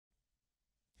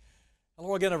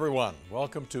Hello again, everyone.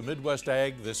 Welcome to Midwest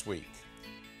Ag This Week.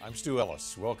 I'm Stu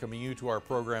Ellis, welcoming you to our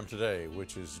program today,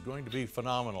 which is going to be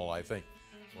phenomenal, I think.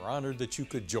 We're honored that you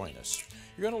could join us.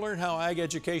 You're going to learn how ag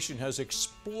education has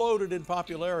exploded in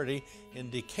popularity in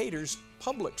Decatur's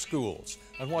public schools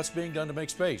and what's being done to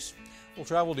make space. We'll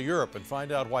travel to Europe and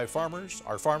find out why farmers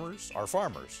are farmers are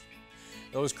farmers.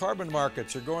 Those carbon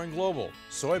markets are going global.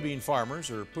 Soybean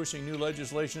farmers are pushing new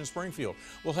legislation in Springfield.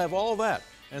 We'll have all that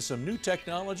and some new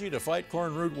technology to fight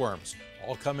corn rootworms,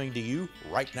 all coming to you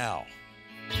right now.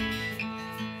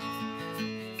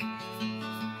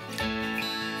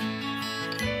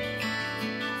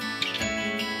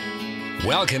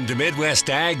 Welcome to Midwest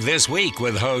Ag This Week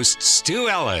with host Stu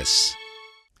Ellis.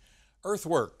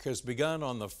 Earthwork has begun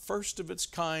on the first of its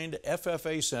kind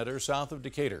FFA Center south of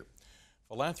Decatur.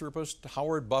 Philanthropist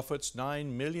Howard Buffett's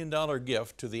 $9 million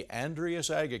gift to the Andreas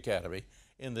Ag Academy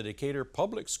in the Decatur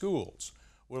public schools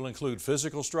will include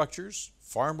physical structures,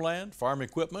 farmland, farm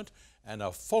equipment, and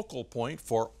a focal point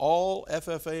for all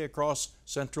FFA across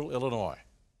central Illinois.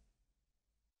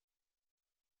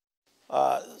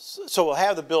 So we'll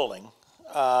have the building,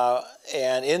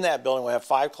 and in that building we'll have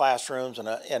 5 classrooms and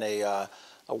a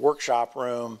workshop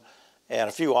room and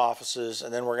a few offices,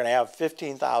 and then we're going to have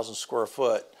 15,000 square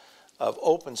foot of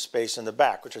open space in the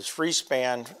back, which is free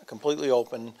span, completely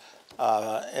open,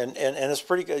 and it's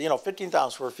pretty good. You know,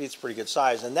 15,000 square feet is pretty good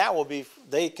size, and that will be,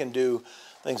 they can do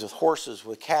things with horses,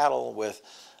 with cattle, with,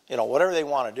 you know, whatever they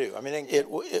want to do. I mean,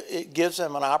 it gives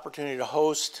them an opportunity to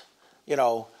host, you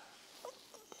know,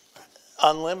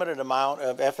 unlimited amount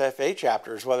of FFA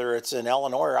chapters, whether it's in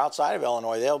Illinois or outside of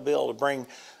Illinois. They'll be able to bring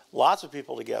lots of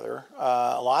people together,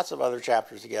 lots of other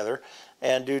chapters together,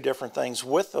 and do different things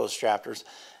with those chapters.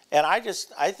 And I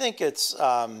think it's,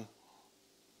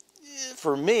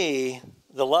 for me,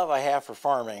 the love I have for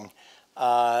farming,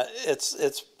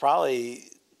 it's probably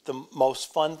the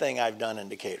most fun thing I've done in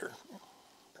Decatur.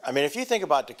 I mean, if you think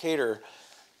about Decatur,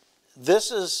 this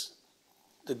is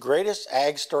the greatest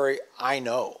ag story I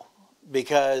know,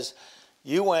 because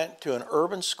you went to an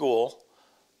urban school,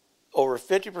 over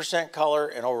 50% color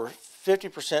and over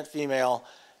 50% female,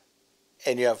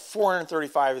 and you have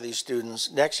 435 of these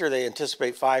students. Next year they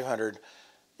anticipate 500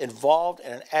 involved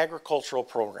in an agricultural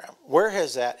program. Where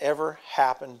has that ever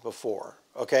happened before?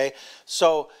 Okay,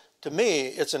 so to me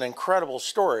it's an incredible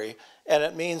story, and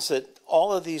it means that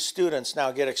all of these students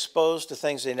now get exposed to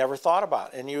things they never thought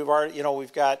about. And you've already, you know,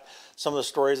 we've got some of the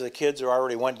stories of the kids who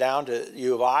already went down to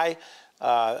U of I.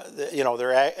 You know,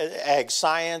 they're ag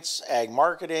science, ag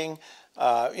marketing.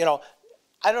 You know,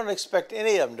 I don't expect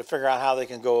any of them to figure out how they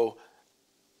can go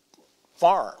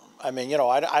farm. I mean, you know,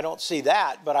 I don't see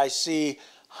that, but I see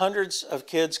hundreds of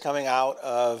kids coming out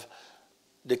of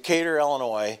Decatur,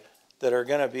 Illinois, that are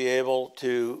going to be able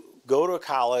to go to a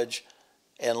college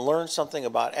and learn something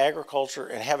about agriculture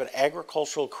and have an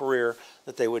agricultural career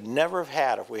that they would never have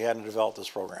had if we hadn't developed this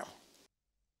program.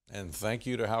 And thank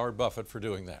you to Howard Buffett for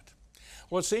doing that.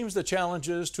 Well, it seems the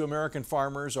challenges to American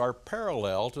farmers are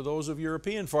parallel to those of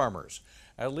European farmers.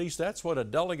 At least that's what a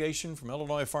delegation from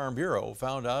Illinois Farm Bureau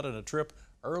found out in a trip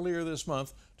earlier this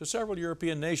month to several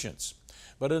European nations.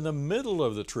 But in the middle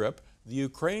of the trip, the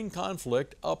Ukraine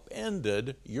conflict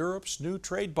upended Europe's new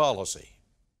trade policy.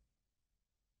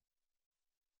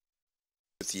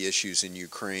 With the issues in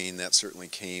Ukraine, that certainly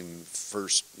came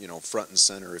first, you know, front and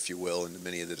center, if you will, in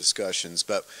many of the discussions.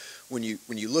 But when you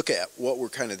look at what were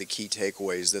kind of the key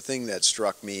takeaways, the thing that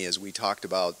struck me as we talked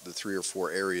about the 3 or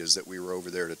 4 areas that we were over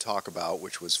there to talk about,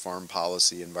 which was farm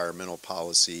policy, environmental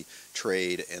policy,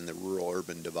 trade, and the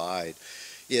rural-urban divide,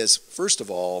 is, first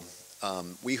of all,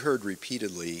 we heard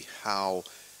repeatedly how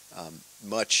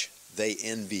much they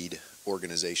envied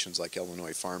organizations like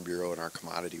Illinois Farm Bureau and our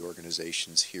commodity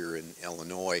organizations here in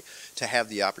Illinois to have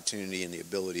the opportunity and the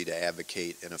ability to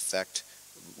advocate and affect,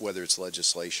 whether it's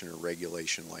legislation or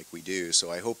regulation like we do.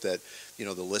 So I hope that, you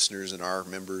know, the listeners and our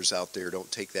members out there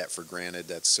don't take that for granted.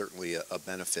 That's certainly a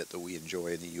benefit that we enjoy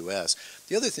in the U.S.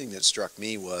 The other thing that struck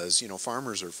me was, you know,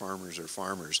 farmers are farmers are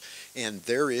farmers, and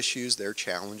their issues, their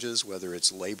challenges, whether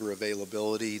it's labor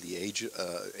availability, the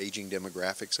aging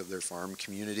demographics of their farm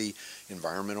community,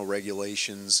 environmental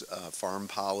regulations, farm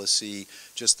policy,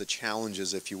 just the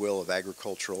challenges, if you will, of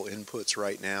agricultural inputs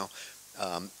right now,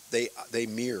 they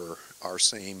mirror our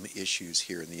same issues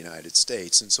here in the United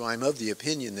States. And so I'm of the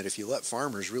opinion that if you let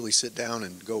farmers really sit down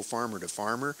and go farmer to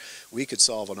farmer, we could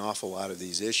solve an awful lot of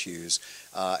these issues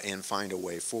and find a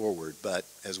way forward. But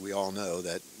as we all know,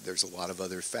 that there's a lot of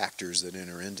other factors that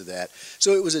enter into that.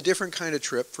 So it was a different kind of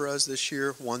trip for us this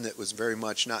year, one that was very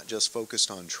much not just focused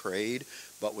on trade,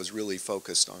 but was really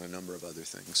focused on a number of other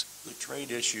things. The trade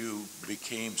issue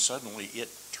became suddenly, it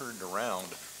turned around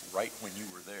right when you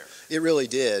were there. It really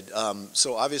did.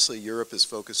 So obviously Europe is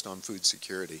focused on food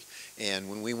security. And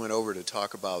when we went over to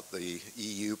talk about the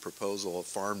EU proposal of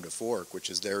farm to fork, which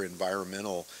is their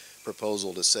environmental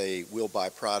proposal to say we'll buy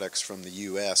products from the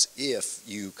U.S. if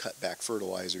you cut back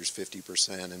fertilizers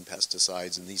 50% and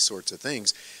pesticides and these sorts of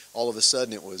things, all of a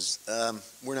sudden it was,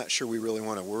 we're not sure we really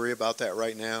want to worry about that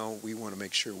right now. We want to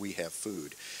make sure we have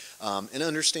food. And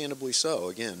understandably so.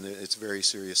 Again, it's a very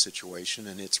serious situation,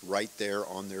 and it's right there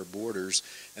on their borders,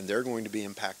 and they're going to be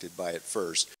impacted by it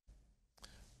first.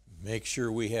 Make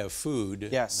sure we have food,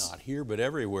 yes. Not here, but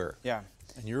everywhere. Yeah.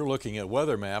 And you're looking at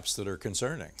weather maps that are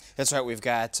concerning. That's right. We've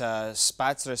got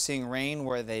spots that are seeing rain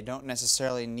where they don't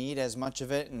necessarily need as much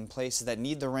of it, and places that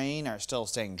need the rain are still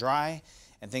staying dry,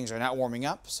 and things are not warming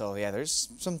up. So yeah, there's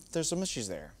some issues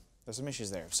there. There's some issues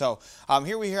there. So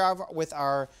here we are with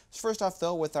our, first off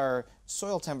though, with our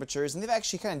soil temperatures, and they've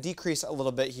actually kind of decreased a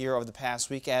little bit here over the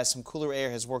past week as some cooler air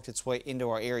has worked its way into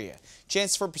our area.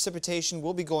 Chance for precipitation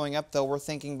will be going up though, we're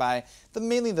thinking by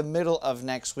mainly the middle of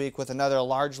next week, with another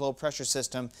large low pressure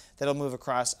system that'll move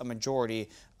across a majority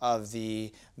of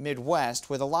the Midwest,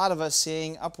 with a lot of us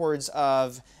seeing upwards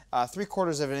of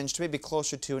 3/4 of an inch to maybe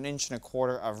closer to 1.25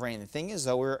 inches of rain. The thing is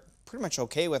though, we're pretty much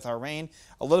okay with our rain.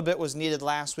 A little bit was needed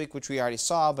last week, which we already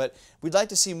saw, but we'd like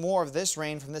to see more of this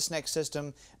rain from this next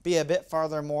system be a bit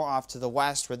farther more off to the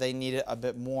west where they need it a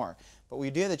bit more. But we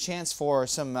do have the chance for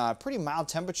some pretty mild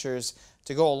temperatures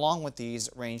to go along with these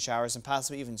rain showers, and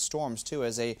possibly even storms too,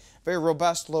 as a very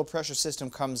robust low pressure system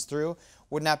comes through.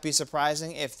 Would not be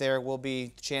surprising if there will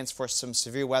be a chance for some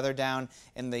severe weather down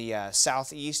in the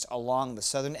southeast along the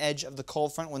southern edge of the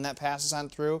cold front when that passes on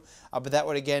through. But that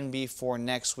would again be for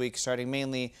next week, starting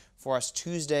mainly for us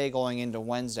Tuesday going into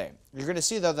Wednesday. You're going to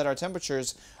see though that our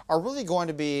temperatures are really going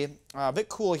to be a bit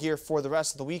cool here for the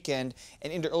rest of the weekend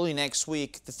and into early next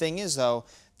week. The thing is though,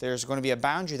 there's going to be a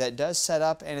boundary that does set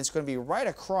up, and it's going to be right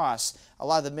across a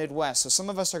lot of the Midwest. So some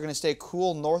of us are going to stay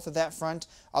cool north of that front.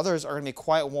 Others are going to be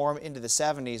quite warm into the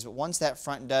 70s. But once that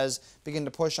front does begin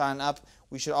to push on up,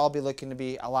 we should all be looking to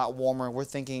be a lot warmer. We're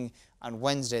thinking on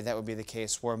Wednesday that would be the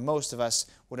case, where most of us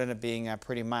would end up being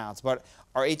pretty mild. But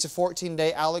our 8 to 14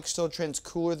 day outlook still trends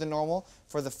cooler than normal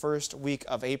for the first week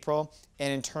of April.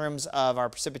 And in terms of our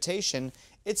precipitation,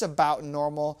 it's about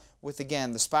normal, with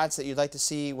again the spots that you'd like to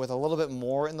see with a little bit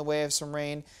more in the way of some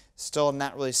rain. Still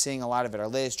not really seeing a lot of it. Our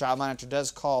latest drought monitor does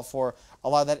call for a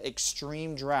lot of that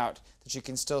extreme drought that you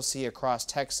can still see across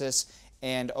Texas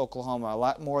and Oklahoma. A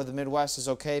lot more of the Midwest is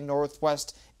okay.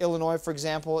 Northwest Illinois, for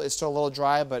example, is still a little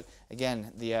dry, but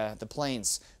again, the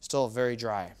plains still very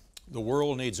dry. The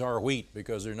world needs our wheat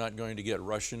because they're not going to get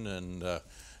Russian and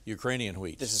Ukrainian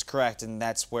wheat. This is correct, and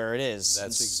that's where it is.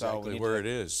 That's exactly where it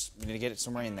is. We need to get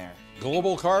some rain there.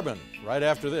 Global carbon, right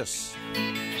after this.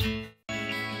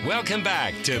 Welcome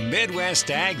back to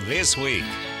Midwest Ag This Week.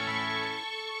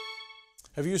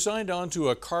 Have you signed on to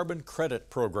a carbon credit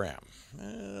program?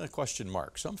 Question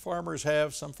mark. Some farmers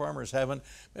have, some farmers haven't.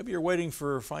 Maybe you're waiting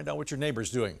to find out what your neighbor's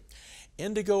doing.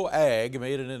 Indigo Ag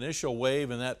made an initial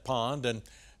wave in that pond, and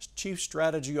Chief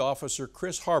Strategy Officer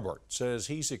Chris Harbert says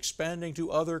he's expanding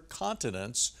to other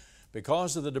continents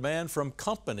because of the demand from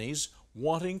companies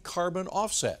wanting carbon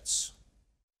offsets.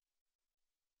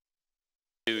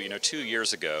 2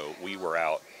 years ago, we were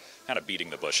out kind of beating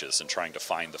the bushes and trying to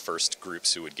find the first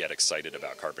groups who would get excited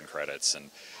about carbon credits, and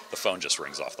the phone just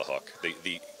rings off the hook.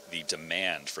 The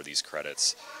demand for these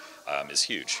credits is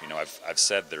huge. I've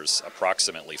said there's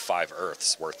approximately 5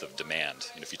 Earths worth of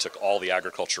demand. If you took all the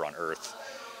agriculture on Earth,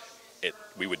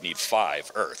 we would need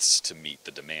 5 Earths to meet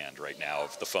the demand right now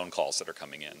of the phone calls that are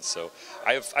coming in. So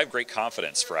I have great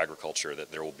confidence for agriculture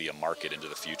that there will be a market into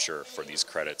the future for these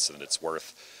credits, and it's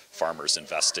worth farmers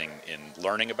investing in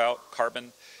learning about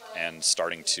carbon and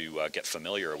starting to get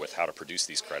familiar with how to produce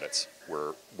these credits.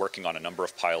 We're working on a number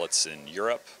of pilots in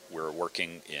Europe. We're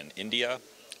working in India.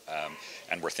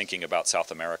 And we're thinking about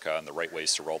South America and the right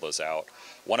ways to roll those out.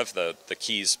 One of the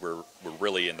keys, we're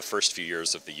really in the first few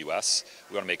years of the U.S.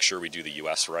 We want to make sure we do the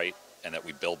U.S. right and that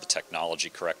we build the technology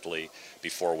correctly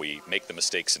before we make the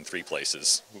mistakes in 3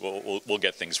 places. We'll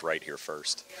get things right here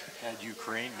first. Had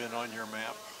Ukraine been on your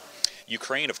map?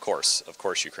 Ukraine, of course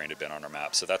Ukraine had been on our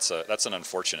map. So that's an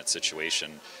unfortunate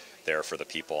situation there for the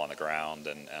people on the ground,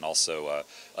 and also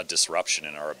a disruption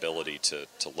in our ability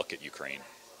to look at Ukraine.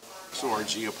 So are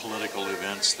geopolitical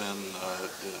events then,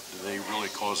 do they really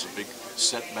cause a big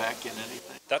setback in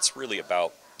anything? That's really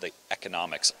about the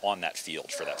economics on that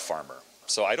field for that farmer.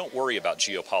 So I don't worry about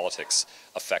geopolitics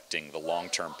affecting the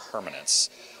long-term permanence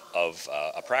of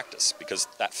a practice, because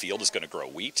that field is going to grow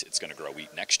wheat. It's going to grow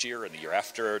wheat next year and the year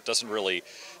after. It doesn't really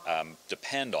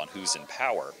depend on who's in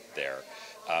power there,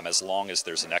 as long as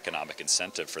there's an economic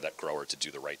incentive for that grower to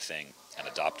do the right thing and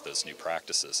adopt those new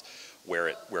practices. Where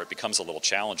it becomes a little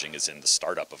challenging is in the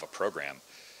startup of a program.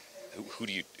 Who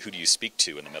do you speak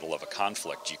to in the middle of a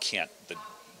conflict? You can't. The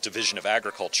Division of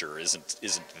Agriculture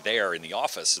isn't there in the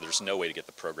office, so there's no way to get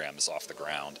the programs off the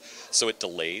ground. So it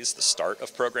delays the start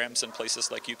of programs in places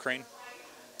like Ukraine,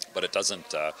 but it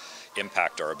doesn't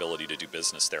impact our ability to do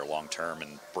business there long term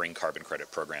and bring carbon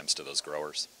credit programs to those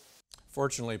growers.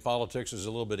 Fortunately, politics is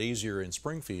a little bit easier in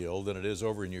Springfield than it is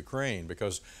over in Ukraine,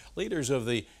 because leaders of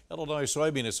the Illinois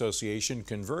Soybean Association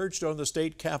converged on the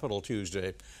state capitol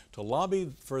Tuesday to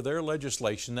lobby for their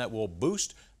legislation that will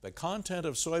boost the content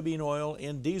of soybean oil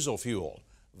in diesel fuel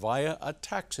via a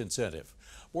tax incentive.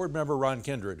 Board member Ron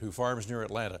Kindred, who farms near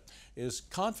Atlanta, is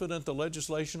confident the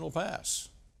legislation will pass.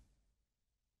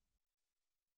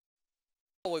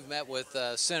 We've met with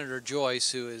Senator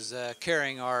Joyce, who is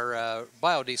carrying our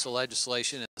biodiesel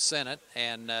legislation in the Senate,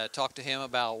 and talked to him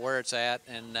about where it's at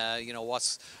and you know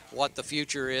what the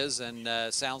future is. And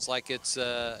sounds like it's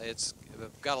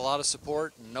got a lot of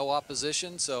support and no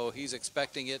opposition. So he's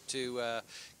expecting it to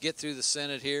get through the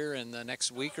Senate here in the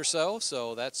next week or so.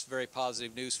 So that's very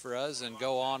positive news for us, and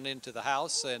go on into the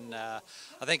House. And I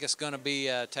think it's going to be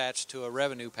attached to a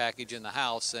revenue package in the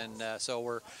House, and so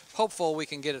we're hopeful we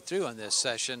can get it through in this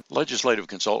session. Legislative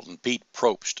consultant Pete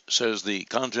Probst says the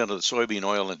content of the soybean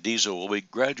oil and diesel will be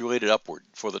graduated upward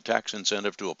for the tax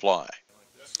incentive to apply.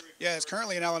 Yeah, it's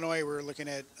currently in Illinois, we're looking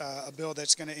at a bill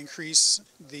that's going to increase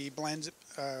the blend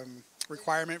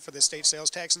requirement for the state sales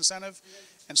tax incentive.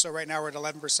 And so right now we're at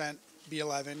 11%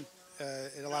 B11.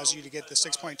 It allows you to get the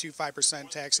 6.25%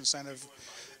 tax incentive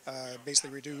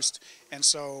basically reduced. And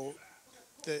so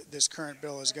this current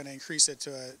bill is going to increase it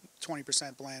to a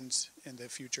 20% blend in the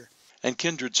future. And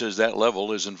Kindred says that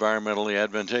level is environmentally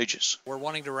advantageous. We're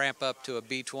wanting to ramp up to a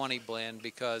B20 blend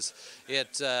because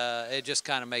it just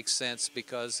kind of makes sense,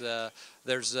 because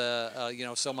there's you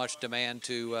know, so much demand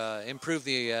to improve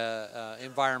the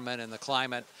environment and the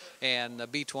climate, and the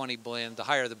B20 blend, the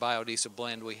higher the biodiesel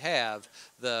blend we have,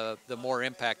 the more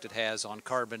impact it has on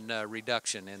carbon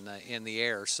reduction in the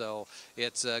air. So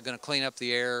it's going to clean up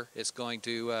the air. It's going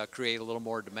to create a little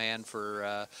more demand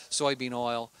for soybean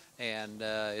oil. And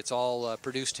it's all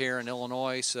produced here in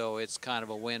Illinois, so it's kind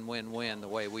of a win-win-win the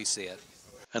way we see it.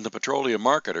 And the petroleum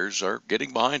marketers are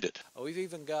getting behind it. We've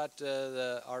even got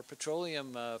our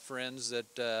petroleum friends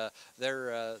that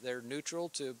they're neutral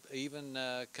to even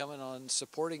coming on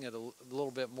supporting it a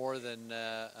little bit more than,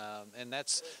 and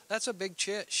that's a big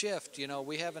shift. You know,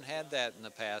 we haven't had that in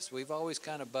the past. We've always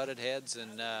kind of butted heads,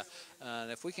 and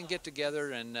if we can get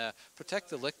together and protect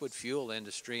the liquid fuel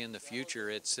industry in the future,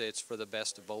 it's for the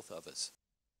best of both of us.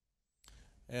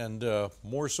 And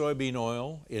more soybean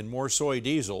oil in more soy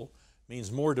diesel means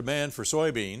more demand for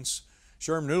soybeans.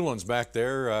 Sherm Newland's back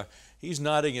there. He's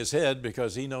nodding his head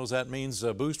because he knows that means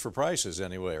a boost for prices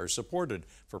anyway, or supported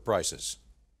for prices.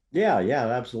 Yeah, it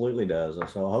absolutely does.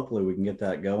 So hopefully we can get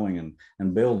that going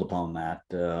and build upon that.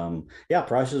 Yeah,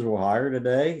 prices were higher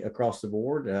today across the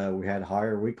board. We had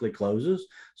higher weekly closes,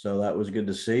 so that was good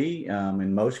to see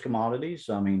in most commodities.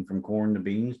 I mean, from corn to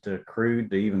beans to crude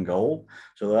to even gold.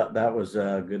 So that was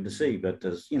good to see. But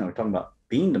as you know, talking about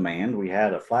bean demand, we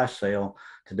had a flash sale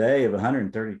today of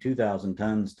 132,000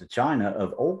 tons to China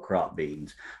of old crop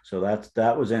beans. So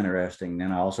that was interesting.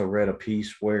 Then I also read a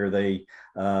piece where they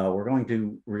were going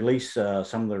to release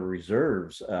some of their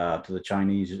reserves to the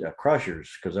Chinese crushers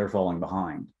because they're falling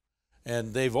behind.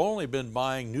 And they've only been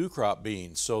buying new crop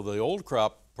beans, so the old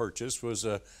crop purchase was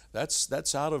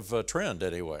that's out of trend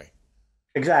anyway.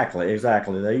 Exactly.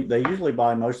 They usually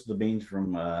buy most of the beans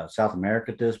from South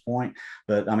America at this point,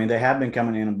 but I mean they have been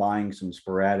coming in and buying some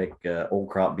sporadic old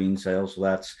crop bean sales, so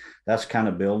that's kind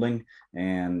of building.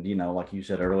 And you know, like you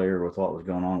said earlier, with what was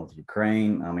going on with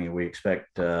Ukraine, I mean we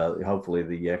expect hopefully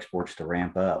the exports to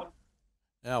ramp up.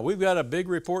 Now we've got a big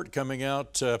report coming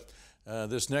out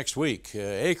this next week,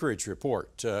 acreage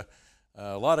report. A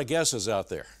lot of guesses out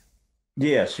there.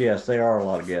 Yes, there are a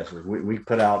lot of guesses. We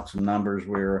put out some numbers.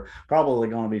 We're probably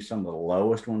going to be some of the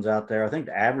lowest ones out there. I think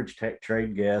the average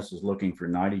trade guess is looking for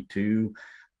 92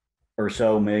 or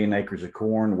so million acres of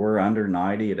corn. We're under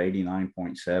 90 at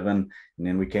 89.7, and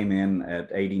then we came in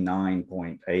at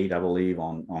 89.8, I believe,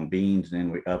 on beans, and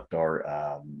then we upped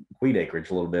our wheat acreage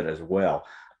a little bit as well.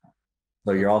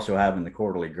 So you're also having the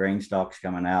quarterly grain stocks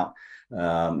coming out,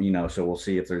 you know, so we'll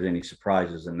see if there's any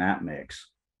surprises in that mix.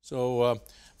 So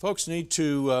folks need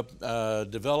to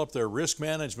develop their risk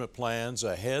management plans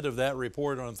ahead of that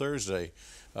report on Thursday.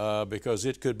 because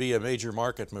it could be a major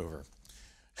market mover.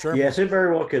 Sherman? Yes, it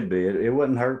very well could be. It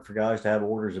wouldn't hurt for guys to have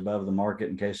orders above the market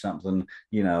in case something,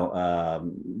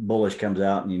 bullish comes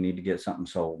out and you need to get something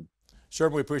sold.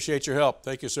 Sherman, we appreciate your help.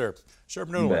 Thank you, sir.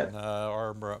 Sherman You Newland, bet.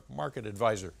 our market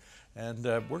advisor. And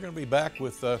we're going to be back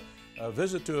with a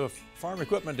visit to a farm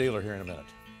equipment dealer here in a minute.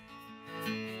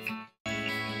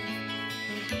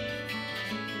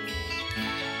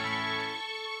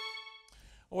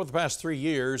 Over the past 3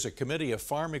 years, a committee of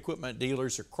farm equipment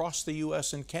dealers across the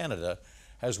U.S. and Canada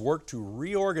has worked to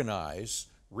reorganize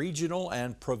regional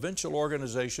and provincial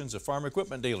organizations of farm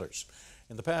equipment dealers.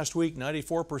 In the past week,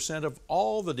 94% of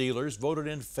all the dealers voted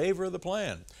in favor of the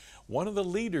plan. One of the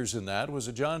leaders in that was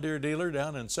a John Deere dealer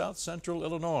down in south central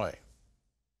Illinois.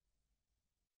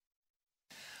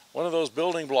 One of those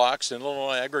building blocks in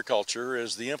Illinois agriculture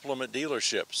is the implement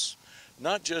dealerships,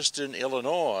 not just in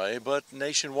Illinois, but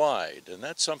nationwide. And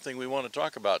that's something we want to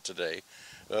talk about today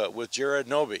with Jared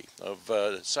Noby of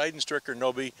Seidenstricker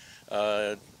Noby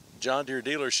John Deere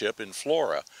dealership in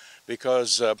Flora,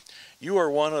 because you are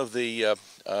one of the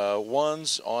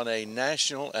ones on a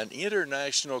national and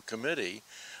international committee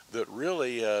that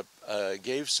really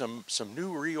gave some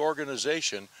new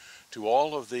reorganization to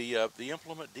all of the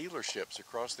implement dealerships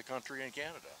across the country and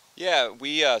Canada. Yeah,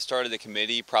 we started the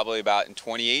committee probably about in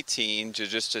 2018 to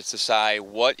decide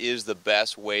what is the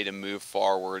best way to move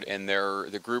forward. And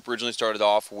the group originally started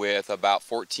off with about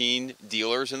 14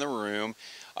 dealers in the room.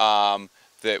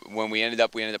 That when we ended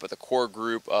up with a core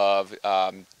group of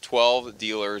 12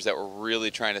 dealers that were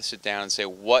really trying to sit down and say,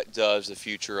 what does the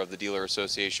future of the dealer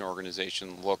association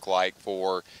organization look like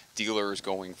for dealers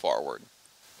going forward?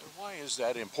 Why is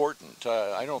that important?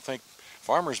 I don't think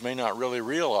farmers may not really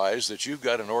realize that you've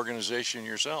got an organization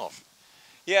yourself.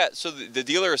 Yeah, so the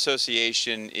dealer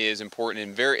association is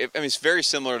important and it's very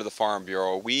similar to the Farm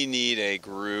Bureau. We need a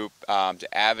group to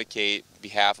advocate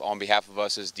on behalf of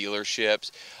us as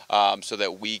dealerships, so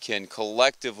that we can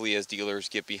collectively as dealers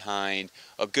get behind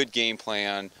a good game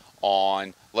plan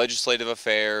on legislative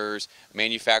affairs,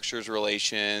 manufacturers'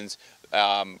 relations,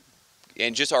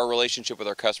 and just our relationship with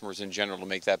our customers in general to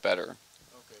make that better.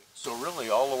 Okay, so really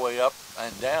all the way up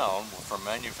and down from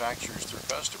manufacturers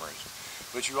through customers.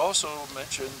 But you also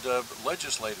mentioned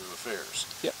legislative affairs.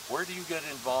 Yep. Where do you get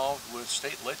involved with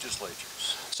state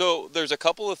legislatures? So there's a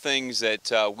couple of things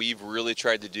that we've really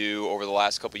tried to do over the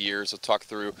last couple of years. I'll talk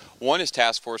through. One is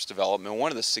task force development.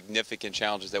 One of the significant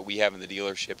challenges that we have in the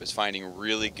dealership is finding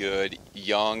really good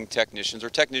young technicians or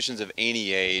technicians of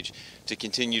any age to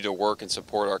continue to work and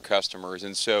support our customers.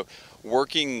 And so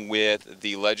working with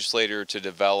the legislator to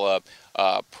develop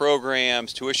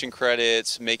programs, tuition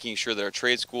credits, making sure that our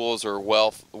trade schools are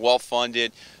well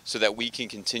funded so that we can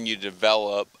continue to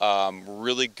develop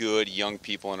really good young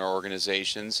people in our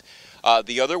organizations.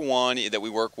 The other one that we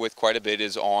work with quite a bit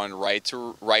is on right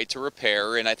to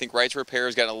repair, and I think right to repair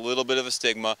has gotten a little bit of a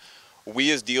stigma.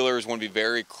 We as dealers want to be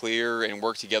very clear and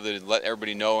work together to let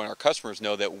everybody know and our customers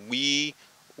know that we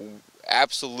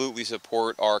absolutely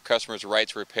support our customers' right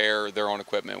to repair their own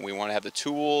equipment. We want to have the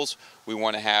tools. We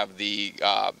want to have the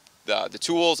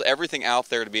tools, everything out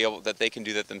there to be able that they can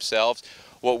do that themselves.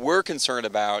 What we're concerned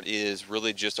about is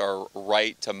really just our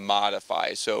right to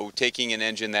modify. So taking an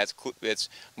engine that's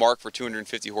marked for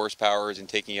 250 horsepower and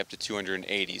taking it up to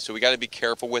 280. So we got to be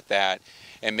careful with that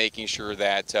and making sure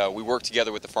that we work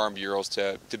together with the farm bureaus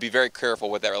to be very careful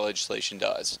what that legislation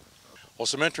does. Well,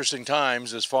 some interesting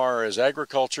times as far as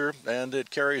agriculture, and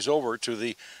it carries over to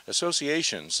the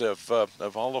associations of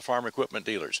all the farm equipment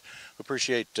dealers. We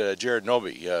appreciate Jared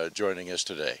Noby joining us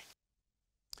today.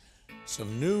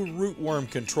 Some new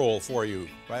rootworm control for you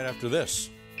right after this.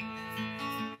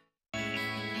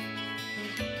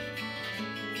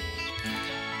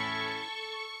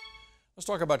 Let's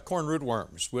talk about corn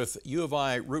rootworms with U of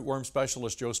I rootworm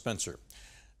specialist Joe Spencer.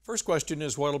 First question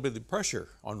is, what will be the pressure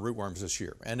on rootworms this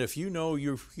year? And if you know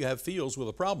you have fields with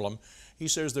a problem, he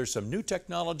says there's some new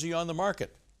technology on the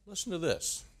market. Listen to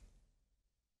this.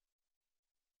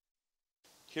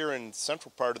 Here in the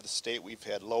central part of the state, we've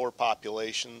had lower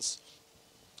populations,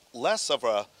 less of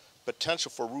a potential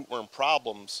for rootworm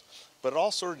problems, but it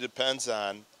all sort of depends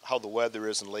on how the weather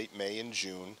is in late May and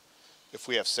June. If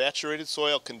we have saturated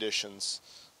soil conditions,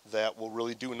 that will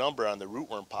really do a number on the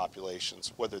rootworm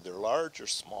populations, whether they're large or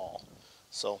small.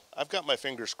 So I've got my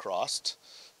fingers crossed.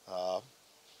 We'll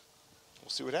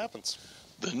see what happens.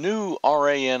 The new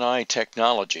RANI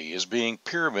technology is being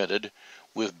pyramided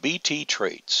with BT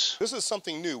traits. This is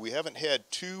something new. We haven't had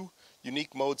two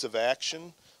unique modes of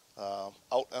action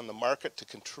out on the market to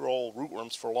control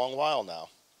rootworms for a long while now.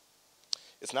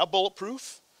 It's not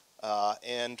bulletproof,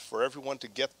 and for everyone to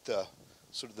get the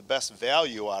sort of the best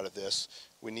value out of this,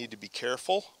 we need to be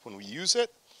careful when we use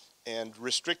it and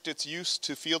restrict its use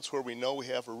to fields where we know we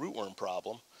have a rootworm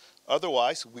problem.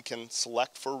 Otherwise, we can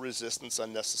select for resistance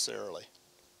unnecessarily.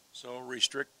 So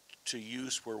restrict to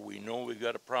use where we know we've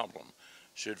got a problem.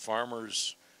 Should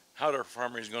farmers, how are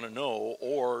farmers going to know,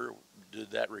 or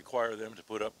did that require them to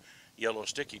put up yellow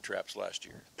sticky traps last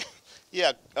year?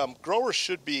 Yeah, growers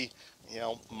should be,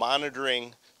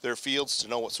 monitoring their fields to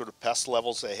know what sort of pest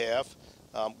levels they have.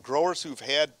 Growers who've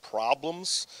had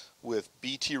problems with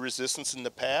BT resistance in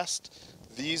the past,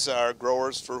 these are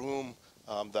growers for whom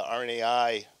the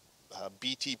RNAi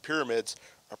BT pyramids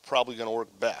are probably going to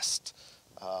work best.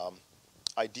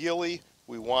 Ideally,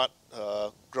 we want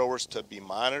growers to be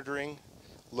monitoring,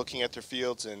 looking at their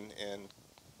fields and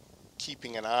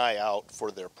keeping an eye out for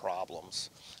their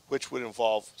problems, which would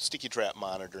involve sticky trap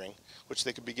monitoring, which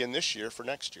they could begin this year for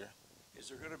next year. Is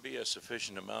there going to be a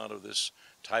sufficient amount of this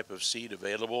type of seed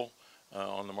available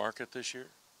on the market this year?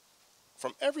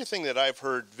 From everything that I've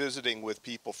heard visiting with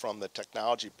people from the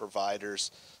technology providers,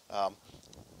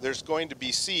 there's going to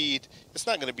be seed. It's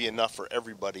not going to be enough for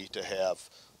everybody to have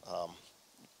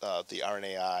the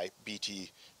RNAi BT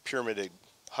pyramided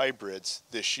hybrids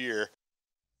this year.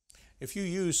 If you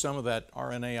use some of that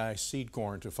RNAi seed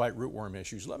corn to fight rootworm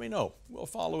issues, let me know. We'll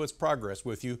follow its progress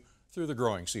with you through the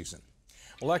growing season.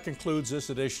 Well, that concludes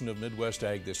this edition of Midwest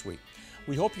Ag This Week.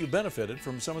 We hope you benefited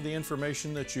from some of the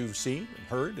information that you've seen and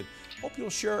heard, and hope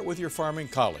you'll share it with your farming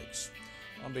colleagues.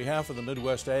 On behalf of the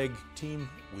Midwest Ag team,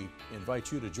 we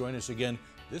invite you to join us again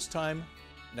this time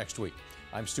next week.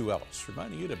 I'm Stu Ellis,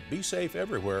 reminding you to be safe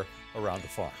everywhere around the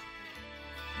farm.